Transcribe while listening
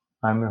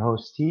I'm your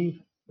host, Steve,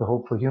 the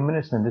Hopeful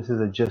Humanist, and this is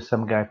a Just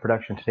Some Guy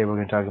production. Today we're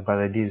going to talk about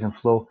ideas and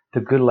flow,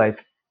 the good life,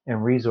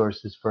 and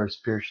resources for a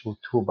spiritual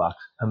toolbox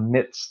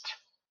amidst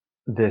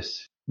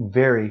this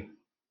very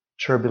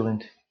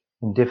turbulent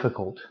and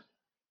difficult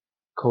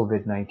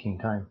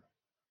COVID-19 time.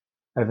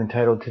 I've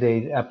entitled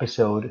today's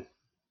episode,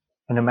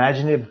 An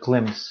Imaginative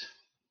Glimpse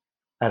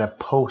at a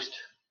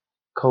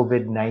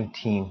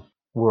Post-COVID-19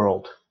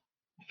 World,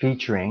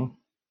 featuring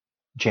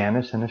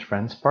Janus and his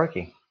friend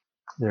Sparky.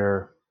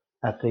 They're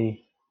at the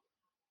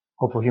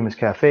Hopeful Humans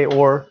Cafe,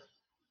 or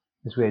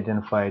as we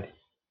identified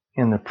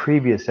in the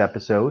previous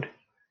episode,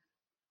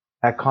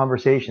 at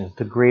Conversations,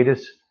 the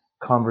greatest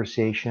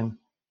conversation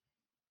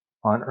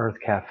on Earth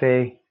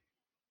Cafe,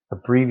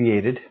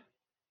 abbreviated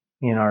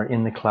in our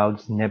In the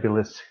Clouds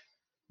nebulous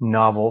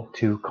novel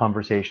to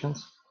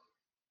Conversations.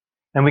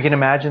 And we can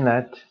imagine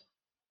that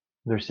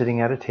they're sitting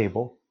at a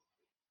table,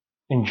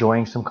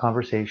 enjoying some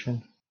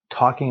conversation,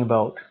 talking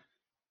about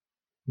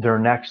their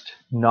next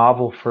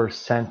novel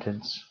first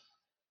sentence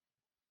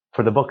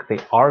for the book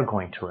they are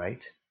going to write.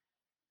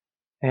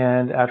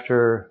 And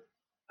after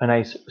a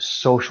nice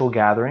social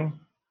gathering,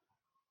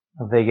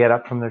 they get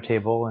up from their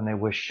table and they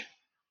wish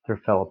their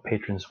fellow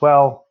patrons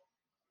well.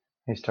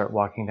 They start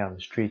walking down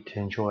the street to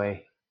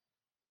enjoy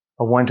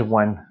a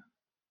one-to-one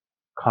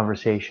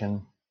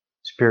conversation,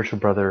 spiritual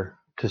brother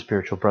to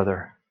spiritual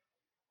brother.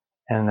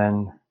 And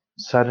then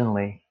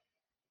suddenly,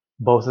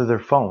 both of their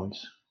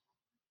phones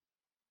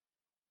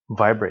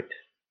vibrate.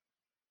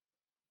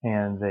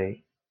 And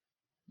they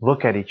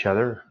look at each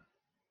other,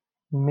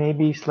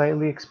 maybe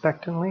slightly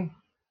expectantly,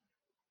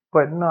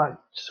 but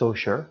not so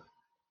sure.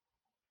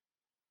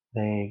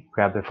 They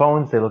grab their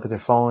phones, they look at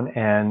their phone,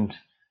 and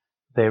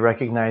they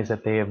recognize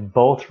that they have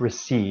both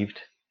received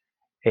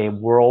a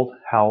World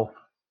Health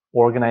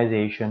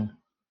Organization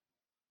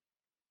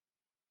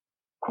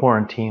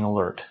quarantine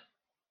alert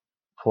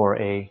for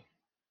a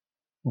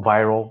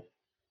viral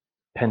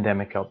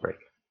pandemic outbreak.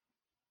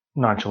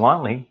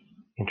 Nonchalantly,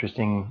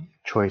 interesting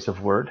choice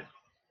of word,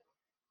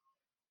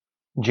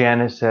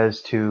 Janus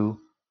says to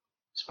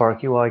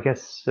Sparky, well, I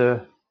guess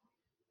we're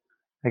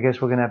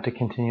going to have to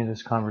continue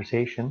this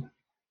conversation.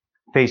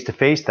 Face to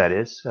face, that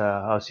is.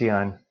 I'll see you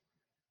on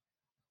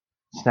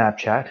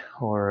Snapchat,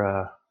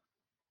 or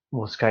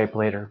we'll Skype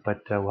later,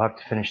 but we'll have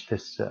to finish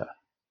this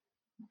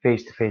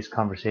face-to-face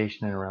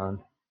conversation in around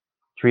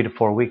 3 to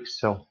 4 weeks.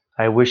 So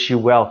I wish you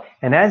well.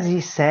 And as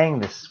he's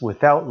saying this,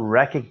 without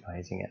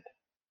recognizing it,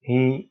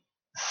 he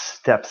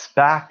steps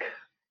back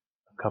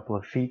a couple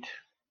of feet,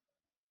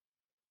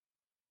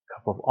 a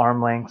couple of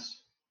arm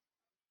lengths,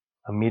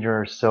 a meter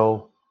or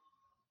so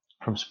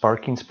from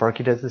Sparky, and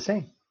Sparky does the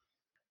same.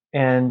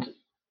 And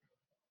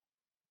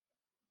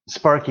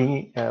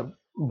Sparky,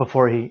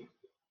 before he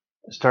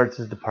starts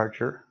his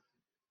departure,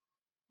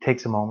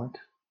 takes a moment,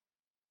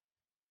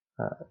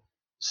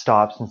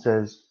 stops and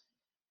says,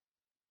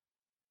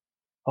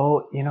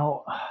 oh,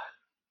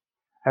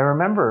 I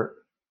remember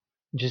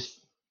just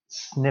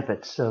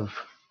snippets of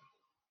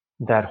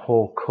that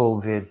whole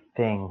COVID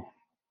thing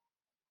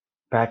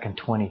back in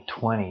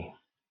 2020.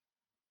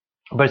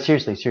 But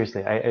seriously,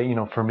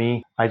 for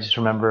me, I just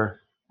remember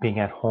being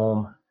at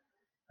home,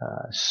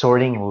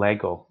 sorting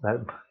Lego.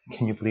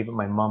 Can you believe it?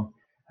 My mom,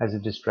 as a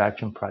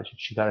distraction project,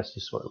 she got us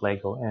to sort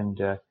Lego. And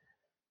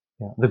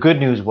the good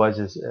news was,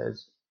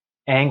 as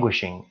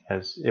anguishing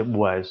as it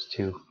was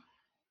to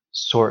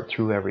sort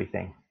through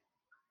everything,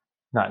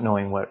 not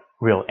knowing what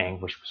real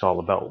anguish was all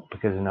about,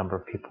 because a number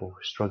of people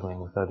were struggling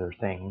with other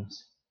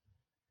things.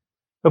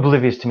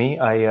 Oblivious to me,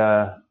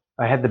 I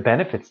had the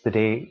benefits the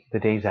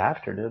days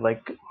after to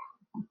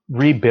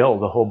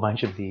rebuild a whole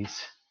bunch of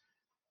these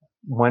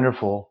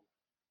wonderful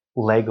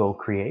Lego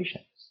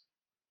creations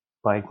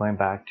by going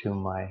back to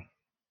my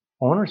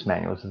owner's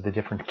manuals of the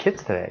different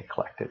kits that I had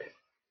collected.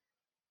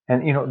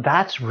 And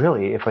that's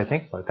really, if I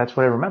think about it, that's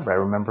what I remember. I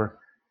remember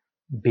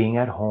being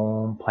at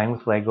home, playing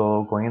with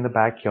Lego, going in the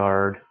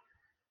backyard.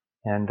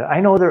 And I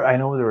know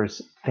there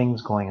was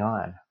things going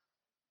on,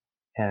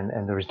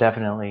 and there was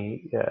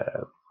definitely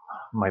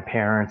my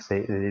parents.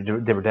 They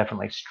were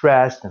definitely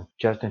stressed, and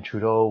Justin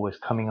Trudeau was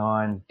coming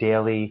on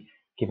daily,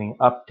 giving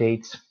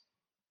updates.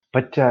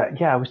 But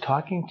I was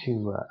talking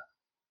to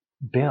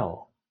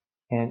Bill,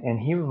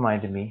 and he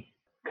reminded me,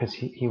 because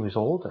he was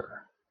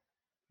older.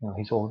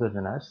 He's older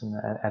than us, and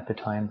at the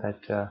time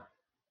that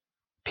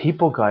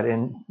people got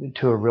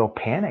into a real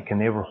panic, and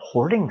they were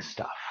hoarding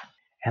stuff,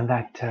 and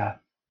that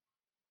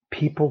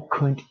people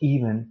couldn't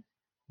even,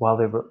 while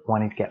they were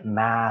wanting to get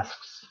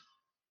masks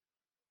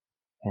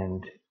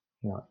and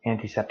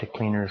antiseptic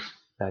cleaners,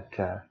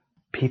 that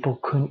people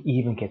couldn't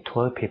even get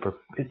toilet paper.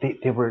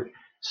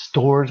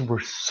 Stores were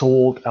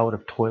sold out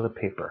of toilet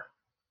paper.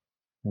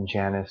 And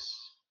Janus,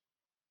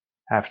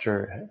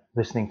 after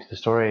listening to the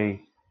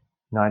story,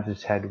 nods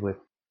his head with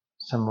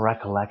some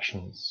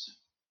recollections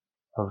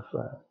of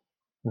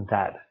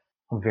that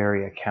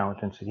very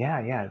account, and said,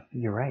 yeah,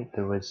 you're right.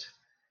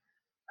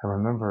 I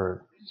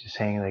remember just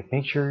saying,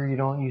 make sure you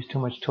don't use too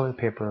much toilet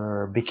paper,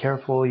 or be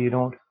careful you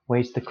don't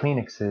waste the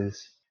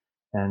Kleenexes.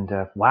 And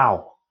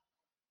wow,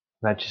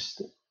 That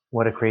just,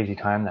 what a crazy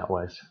time that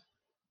was.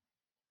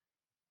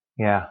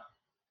 Yeah,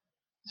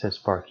 says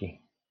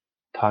Sparky.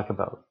 Talk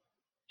about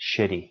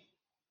shitty.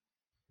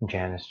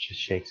 Janus just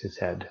shakes his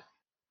head,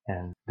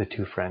 and the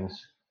two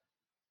friends,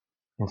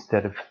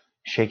 instead of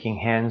shaking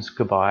hands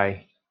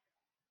goodbye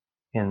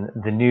in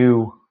the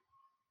new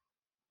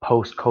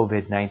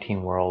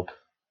post-COVID-19 world,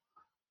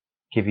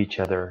 give each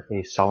other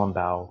a solemn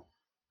bow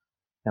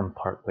and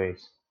part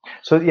ways.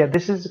 So yeah,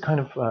 this is kind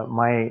of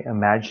my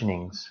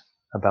imaginings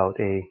about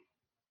a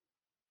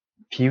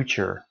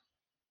future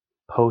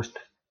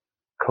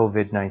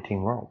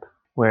post-COVID-19 world,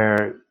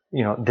 where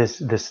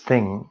this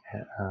thing,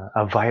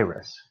 a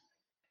virus,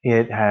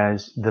 it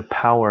has the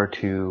power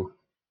to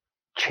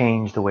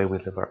change the way we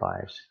live our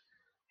lives,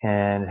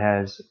 and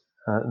has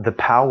the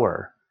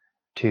power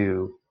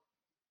to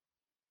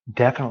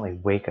definitely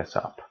wake us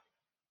up.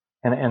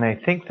 And I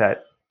think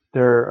that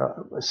there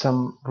are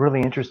some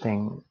really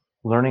interesting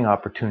learning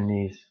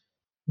opportunities,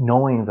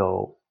 knowing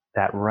though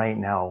that right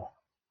now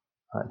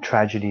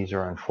tragedies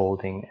are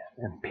unfolding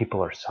and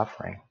people are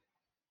suffering.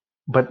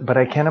 But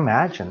I can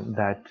imagine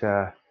that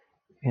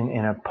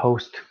in a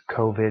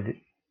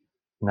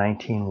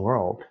post-COVID-19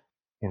 world,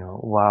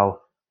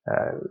 while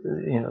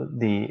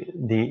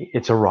the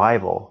its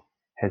arrival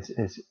has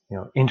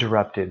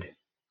interrupted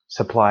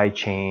supply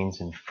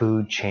chains and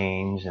food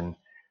chains, and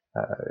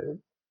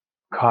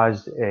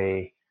caused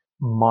a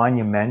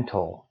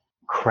monumental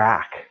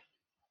crack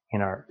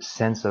in our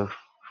sense of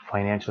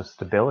financial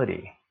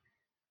stability,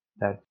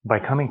 that by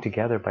coming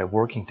together, by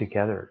working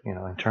together,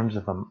 in terms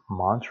of a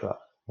mantra,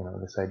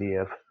 this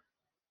idea of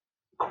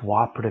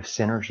cooperative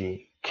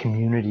synergy,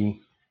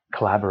 community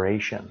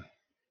collaboration,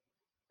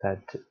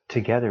 that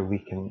together we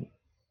can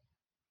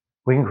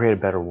create a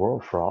better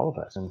world for all of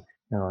us. And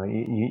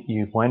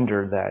you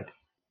wonder that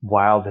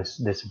while this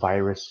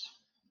virus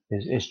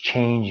is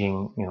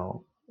changing,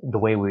 the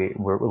way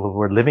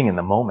we're living in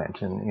the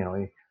moment,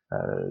 and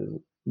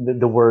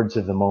the words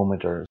of the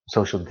moment are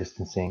social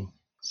distancing,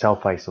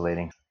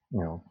 self-isolating,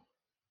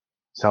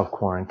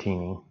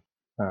 self-quarantining,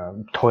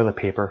 toilet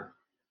paper,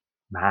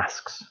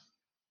 masks,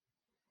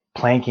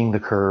 planking the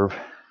curve.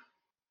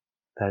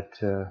 That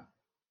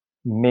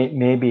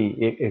maybe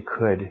it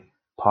could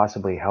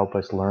possibly help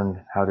us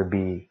learn how to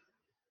be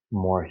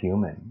more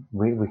human.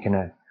 We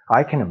can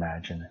I can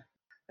imagine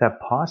that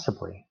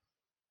possibly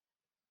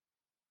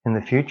in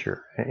the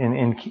future,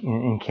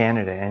 in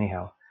Canada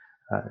anyhow,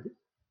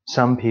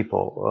 some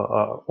people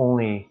are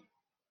only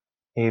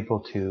able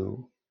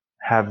to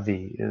have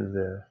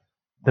the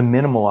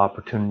minimal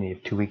opportunity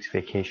of 2 weeks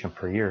vacation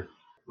per year.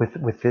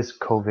 With this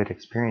COVID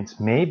experience,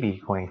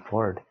 maybe going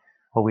forward,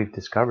 what we've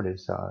discovered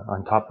is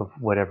on top of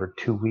whatever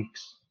 2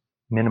 weeks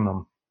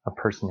minimum a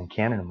person in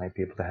Canada might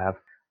be able to have,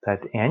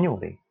 that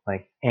annually,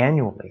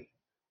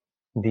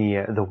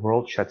 the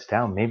world shuts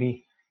down.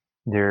 Maybe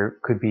there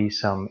could be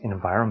some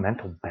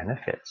environmental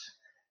benefits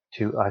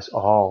to us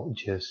all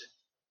just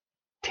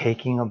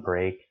taking a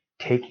break,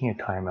 taking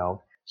a time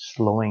out,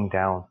 slowing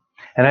down.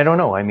 And I don't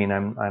know. I mean,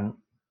 I'm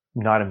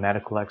not a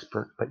medical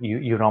expert, but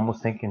you'd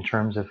almost think in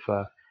terms of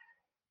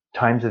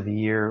times of the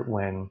year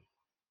when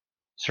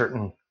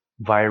certain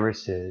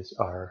viruses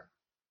are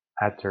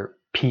at their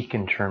peak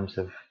in terms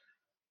of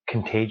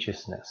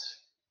contagiousness,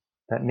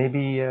 that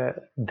maybe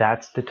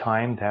that's the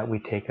time that we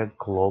take a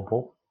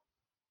global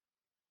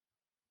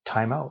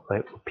time out.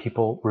 Like,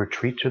 people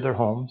retreat to their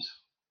homes,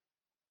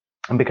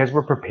 and because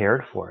we're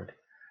prepared for it,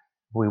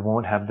 we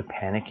won't have the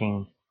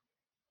panicking,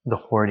 the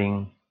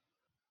hoarding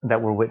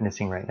that we're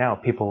witnessing right now.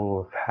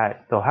 People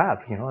they'll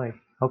have,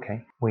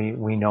 okay,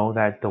 we know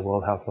that the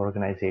World Health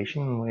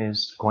Organization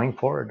is going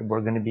forward.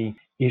 We're going to be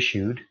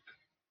issued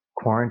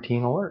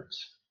quarantine alerts,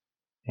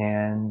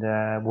 and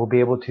we'll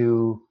be able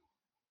to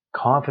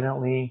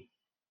confidently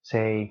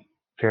say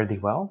fare thee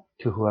well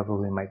to whoever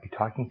we might be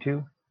talking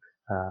to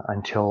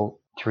until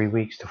 3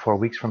 weeks to 4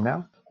 weeks from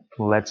now.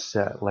 Let's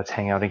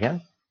hang out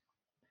again,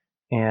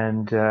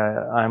 and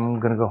I'm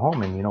gonna go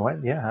home. And you know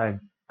what? Yeah,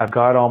 I've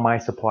got all my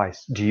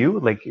supplies. Do you?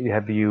 Like,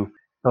 have you?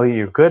 Oh,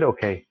 you're good.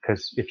 Okay,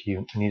 because if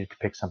you needed to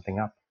pick something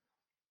up,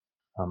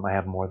 I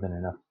have more than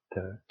enough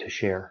to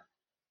share.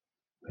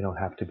 We don't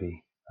have to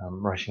be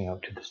rushing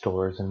out to the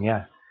stores. And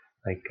yeah,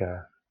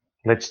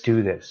 let's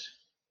do this.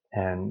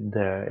 And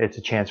it's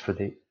a chance for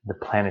the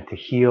planet to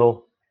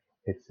heal.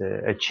 It's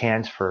a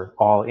chance for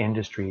all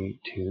industry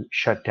to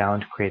shut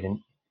down, to create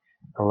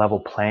a level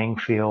playing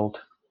field.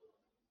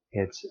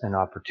 It's an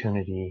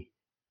opportunity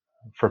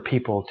for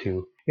people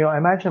to, I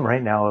imagine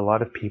right now a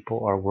lot of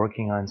people are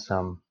working on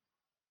some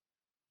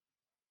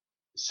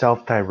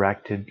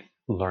self-directed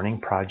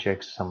learning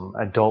projects, some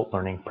adult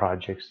learning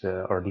projects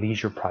or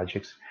leisure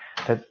projects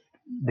that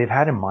they've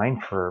had in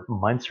mind for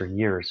months or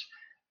years,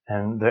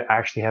 and they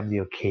actually have the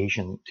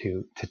occasion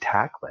to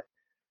tackle it.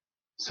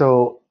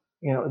 So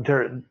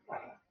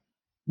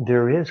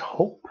there is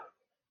hope,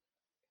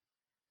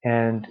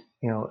 and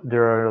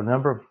there are a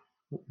number of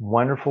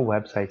wonderful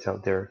websites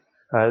out there.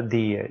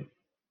 The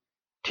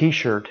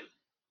t-shirt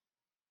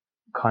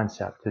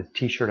concept, the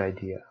t-shirt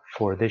idea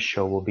for this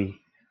show will be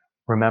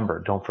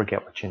remember, don't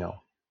forget what you know.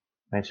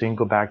 Right? So you can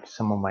go back to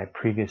some of my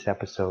previous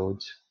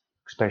episodes,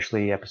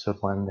 especially episode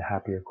 1, The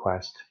Happier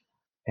Quest,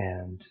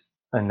 and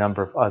a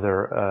number of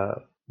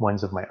other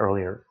ones of my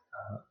earlier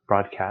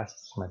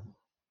broadcasts, my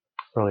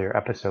earlier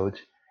episodes,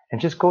 and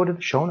just go to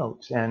the show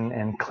notes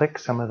and click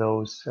some of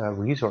those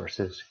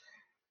resources,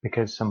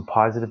 because some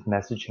positive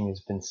messaging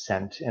has been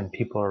sent and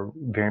people are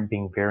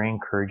being very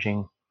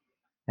encouraging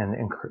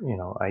and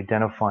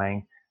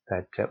identifying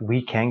that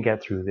we can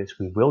get through this,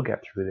 we will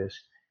get through this,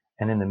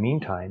 and in the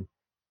meantime,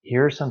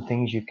 here are some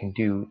things you can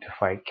do to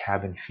fight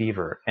cabin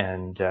fever.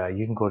 And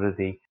you can go to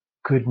the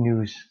Good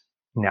News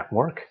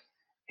Network,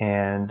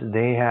 and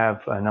they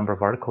have a number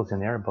of articles in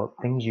there about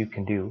things you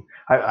can do.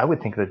 I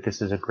would think that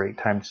this is a great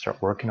time to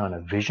start working on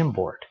a vision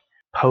board.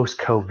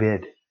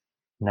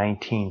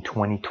 Post-COVID-19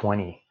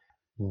 2020.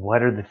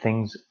 What are the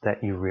things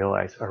that you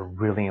realize are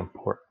really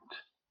important?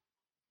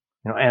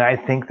 And I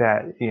think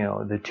that,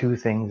 the two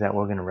things that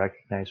we're going to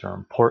recognize are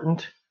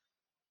important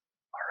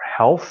are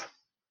health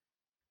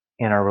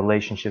and our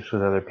relationships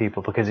with other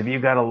people. Because if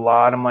you've got a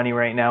lot of money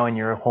right now and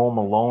you're home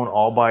alone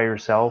all by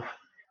yourself,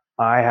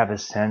 I have a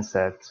sense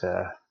that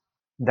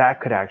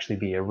that could actually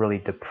be a really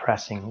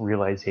depressing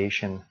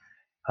realization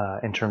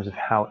in terms of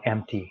how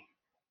empty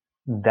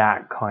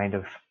that kind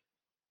of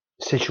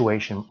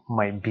situation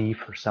might be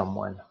for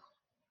someone.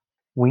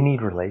 We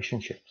need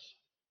relationships.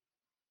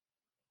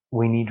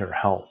 We need our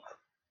health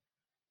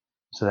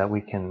so that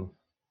we can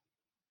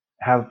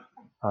have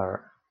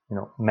our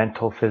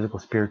mental, physical,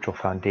 spiritual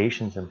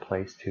foundations in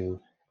place to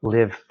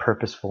live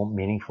purposeful,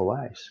 meaningful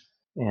lives.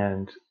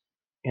 And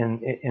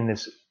in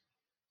this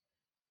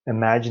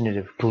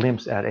imaginative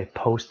glimpse at a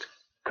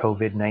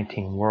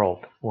post-COVID-19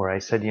 world, where I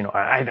said,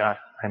 I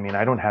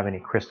don't have any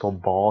crystal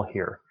ball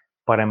here,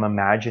 but I'm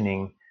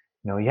imagining,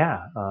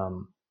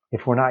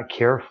 if we're not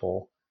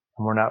careful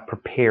and we're not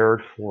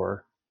prepared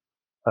for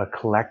a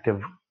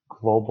collective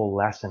global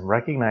lesson,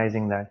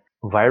 recognizing that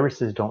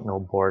viruses don't know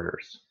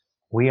borders.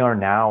 We are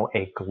now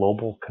a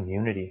global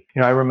community.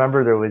 I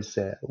remember there was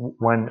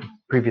one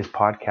previous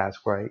podcast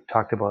where I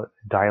talked about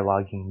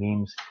dialoguing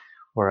memes,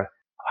 where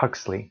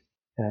Huxley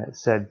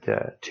said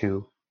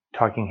to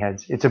Talking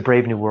Heads, "It's a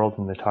brave new world,"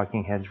 and the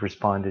Talking Heads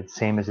responded,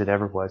 "Same as it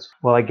ever was."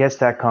 Well, I guess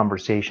that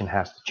conversation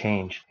has to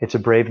change. It's a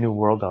brave new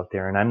world out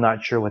there, and I'm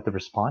not sure what the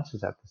response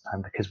is at this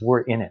time, because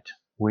we're in it.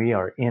 We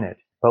are in it.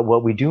 But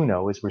what we do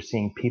know is we're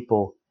seeing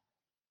people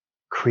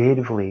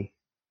creatively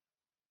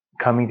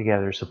coming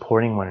together,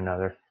 supporting one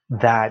another.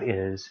 That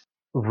is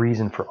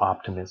reason for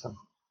optimism.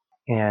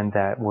 And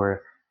that we're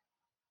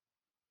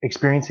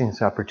experiencing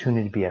this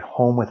opportunity to be at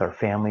home with our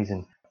families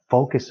and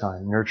focus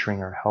on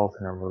nurturing our health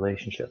and our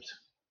relationships.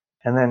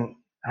 And then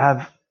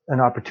have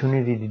an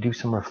opportunity to do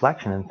some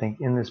reflection and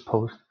think, in this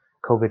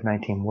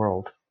post-COVID-19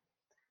 world,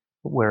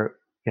 where,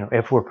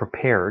 if we're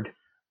prepared,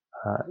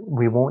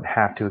 we won't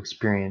have to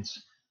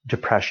experience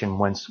depression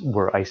once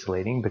we're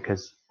isolating,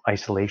 because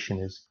isolation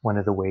is one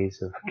of the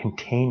ways of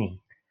containing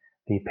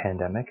the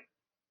pandemic.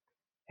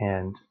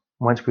 And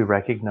once we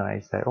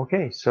recognize that,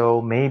 okay,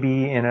 so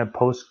maybe in a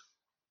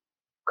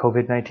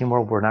post-COVID-19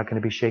 world, we're not going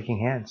to be shaking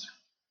hands.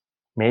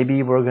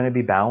 Maybe we're going to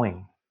be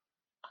bowing.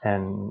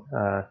 And,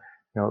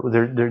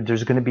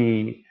 there's going to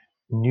be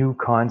new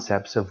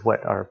concepts of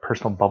what our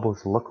personal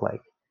bubbles look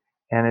like.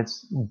 And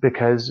it's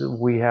because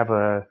we have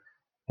a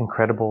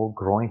incredible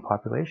growing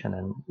population,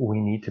 and we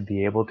need to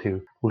be able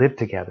to live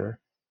together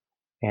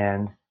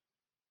and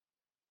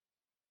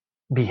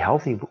be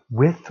healthy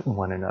with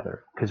one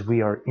another, because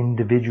we are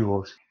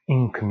individuals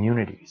in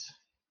communities.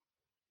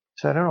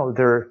 So I don't know,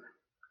 there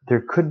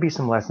could be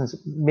some lessons.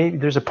 Maybe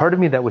there's a part of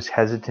me that was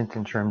hesitant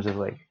in terms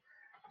of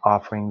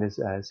offering this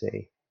as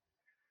a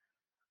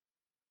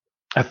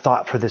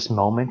thought for this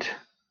moment,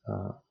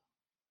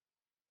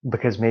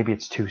 because maybe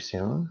it's too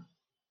soon.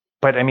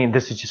 But I mean,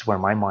 this is just where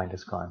my mind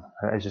has gone.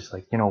 I was just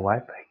like, you know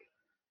what?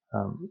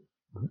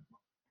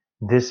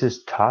 This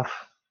is tough.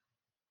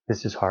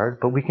 This is hard,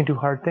 but we can do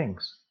hard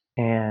things.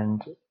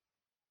 And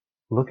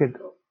look at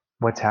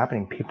what's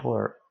happening. People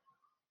are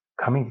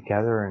coming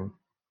together and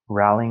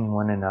rallying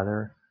one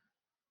another.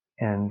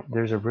 And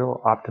there's a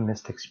real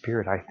optimistic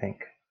spirit, I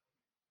think,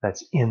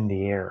 that's in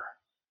the air.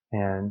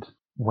 And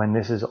when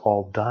this is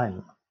all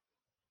done,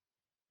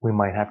 we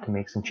might have to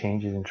make some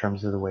changes in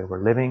terms of the way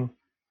we're living.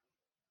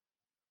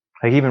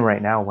 Like even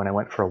right now, when I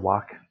went for a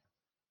walk,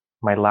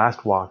 my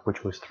last walk,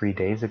 which was 3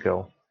 days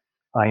ago,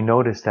 I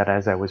noticed that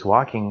as I was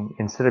walking,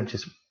 instead of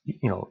just,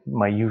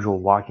 my usual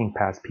walking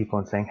past people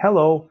and saying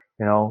hello,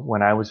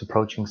 when I was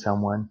approaching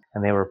someone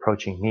and they were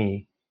approaching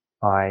me,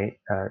 I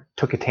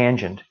took a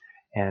tangent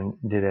and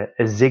did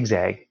a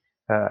zigzag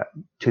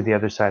to the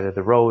other side of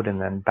the road,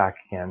 and then back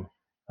again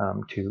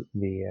to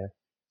the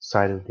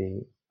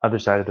other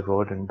side of the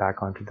road and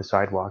back onto the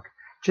sidewalk,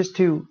 just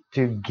to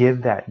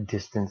give that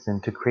distance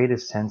and to create a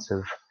sense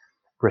of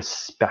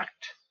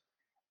respect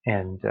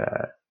and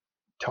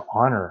to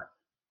honor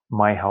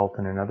my health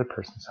and another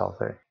person's health.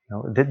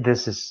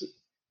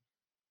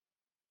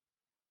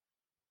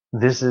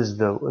 This is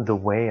the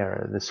way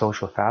the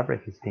social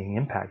fabric is being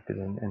impacted,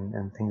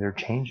 and things are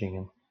changing.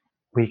 And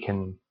we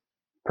can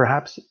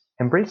perhaps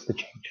embrace the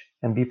change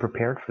and be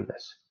prepared for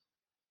this.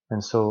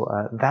 And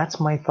so that's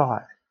my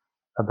thought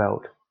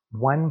about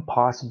one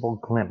possible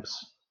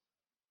glimpse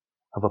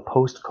of a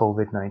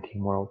post-COVID-19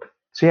 world.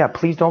 So yeah,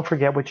 please don't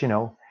forget what you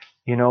know.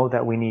 You know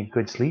that we need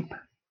good sleep.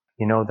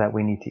 You know that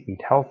we need to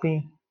eat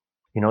healthy.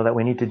 You know that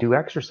we need to do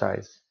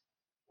exercise.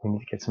 We need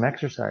to get some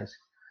exercise.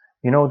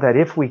 You know that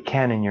if we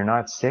can and you're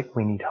not sick,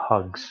 we need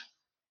hugs.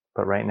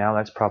 But right now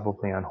that's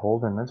probably on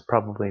hold, and that's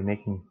probably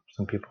making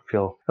some people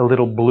feel a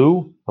little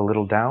blue, a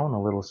little down,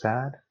 a little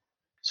sad.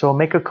 So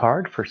make a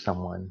card for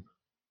someone.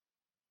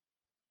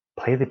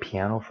 Play the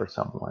piano for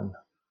someone.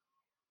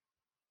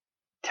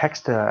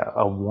 Text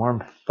a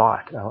warm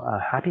thought, a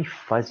happy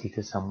fuzzy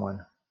to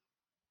someone.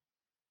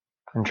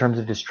 In terms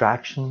of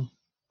distraction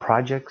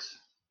projects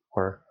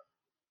or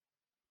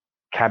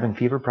cabin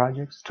fever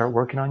projects, start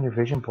working on your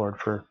vision board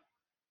for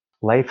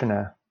life in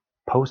a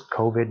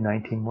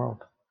post-COVID-19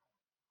 world.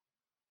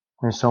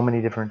 There's so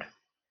many different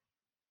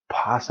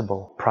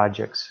possible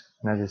projects.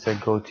 And as I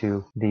said, go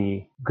to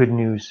the Good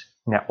News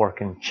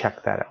Network and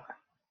check that out.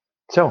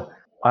 So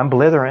I'm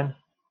blithering,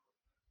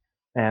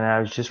 and I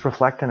was just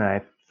reflecting, and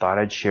I thought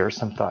I'd share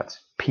some thoughts.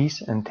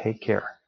 Peace and take care.